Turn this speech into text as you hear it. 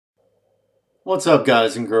What's up,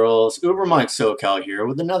 guys and girls? Uber Mike SoCal here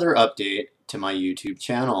with another update to my YouTube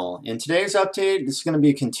channel. In today's update, this is going to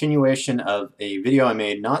be a continuation of a video I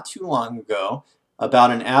made not too long ago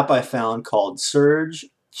about an app I found called Surge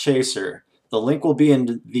Chaser. The link will be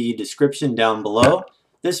in the description down below.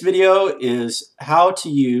 This video is how to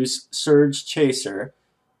use Surge Chaser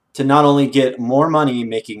to not only get more money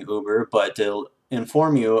making Uber, but to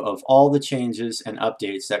inform you of all the changes and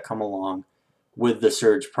updates that come along with the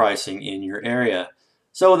surge pricing in your area.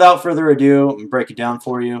 So without further ado, I'm going to break it down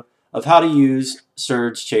for you of how to use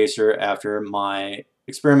Surge Chaser after my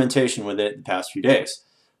experimentation with it the past few days.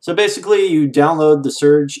 So basically, you download the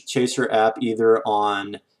Surge Chaser app either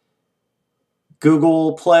on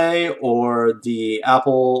Google Play or the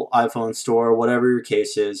Apple iPhone store, whatever your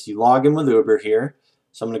case is. You log in with Uber here.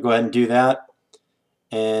 So I'm going to go ahead and do that,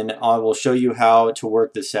 and I will show you how to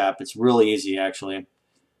work this app. It's really easy, actually.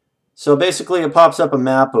 So basically, it pops up a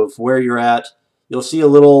map of where you're at. You'll see a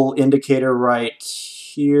little indicator right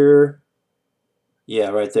here. Yeah,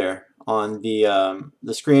 right there on the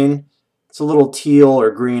screen. It's a little teal or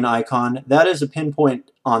green icon. That is a pinpoint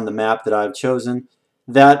on the map that I've chosen.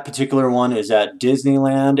 That particular one is at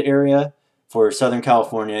Disneyland area for Southern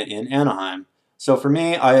California in Anaheim. So for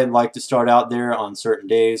me, I'd like to start out there on certain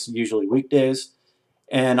days, usually weekdays,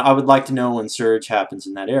 and I would like to know when surge happens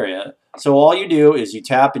in that area. So all you do is you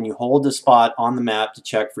tap and you hold the spot on the map to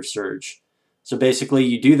check for surge. So basically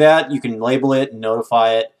you do that, you can label it and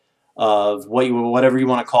notify it of whatever you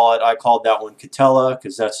want to call it. I called that one Catella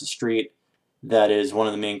because that's the street that is one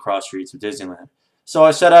of the main cross streets of Disneyland. So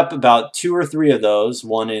I set up about 2 or 3 of those,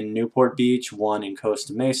 one in Newport Beach, one in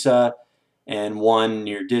Costa Mesa, and one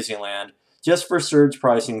near Disneyland, just for surge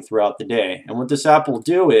pricing throughout the day. And what this app will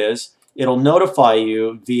do is it'll notify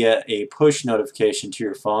you via a push notification to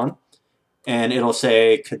your phone, and it'll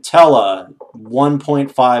say Catella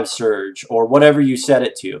 1.5 surge or whatever you set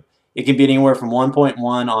it to. It can be anywhere from 1.1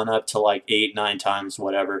 on up to like 8, 9 times,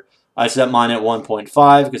 whatever. I set mine at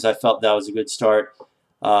 1.5 because I felt that was a good start.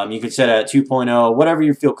 You can set it at 2.0, whatever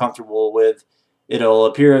you feel comfortable with. It'll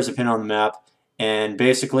appear as a pin on the map, and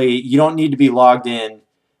basically you don't need to be logged in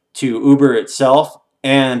to Uber itself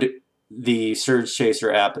and the Surge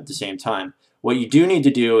Chaser app at the same time. What you do need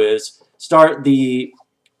to do is start the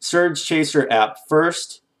Surge Chaser app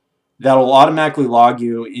first. That'll automatically log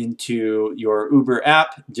you into your Uber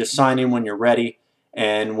app. Just sign in when you're ready,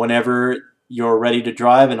 and whenever you're ready to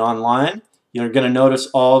drive and online, you're going to notice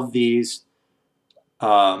all of these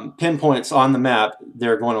pinpoints on the map.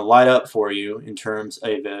 They're going to light up for you in terms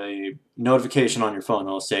of a notification on your phone.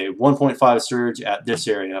 It'll say 1.5 surge at this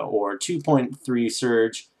area or 2.3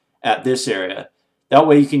 surge at this area. That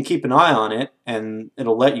way you can keep an eye on it, and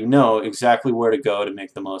it'll let you know exactly where to go to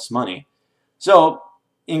make the most money. So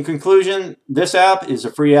in conclusion, this app is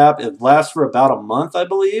a free app. It lasts for about a month, I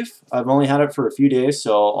believe. I've only had it for a few days,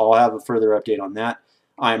 so I'll have a further update on that.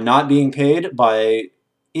 I am not being paid by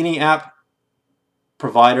any app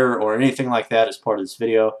provider or anything like that as part of this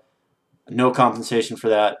video. No compensation for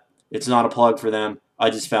that. It's not a plug for them. I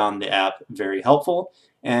just found the app very helpful,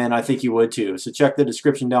 and I think you would too. So check the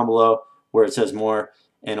description down below where it says more,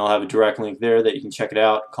 and I'll have a direct link there that you can check it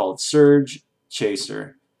out, called Surge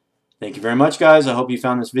Chaser. Thank you very much, guys. I hope you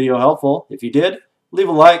found this video helpful. If you did, leave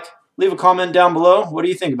a like, leave a comment down below. What do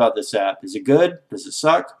you think about this app? Is it good? Does it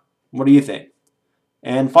suck? What do you think?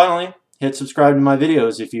 And finally, hit subscribe to my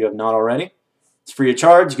videos if you have not already. It's free of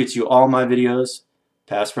charge, gets you all my videos,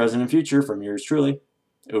 past, present, and future, from yours truly,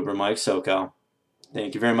 Uber Mike SoCal.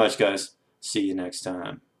 Thank you very much, guys. See you next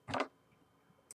time.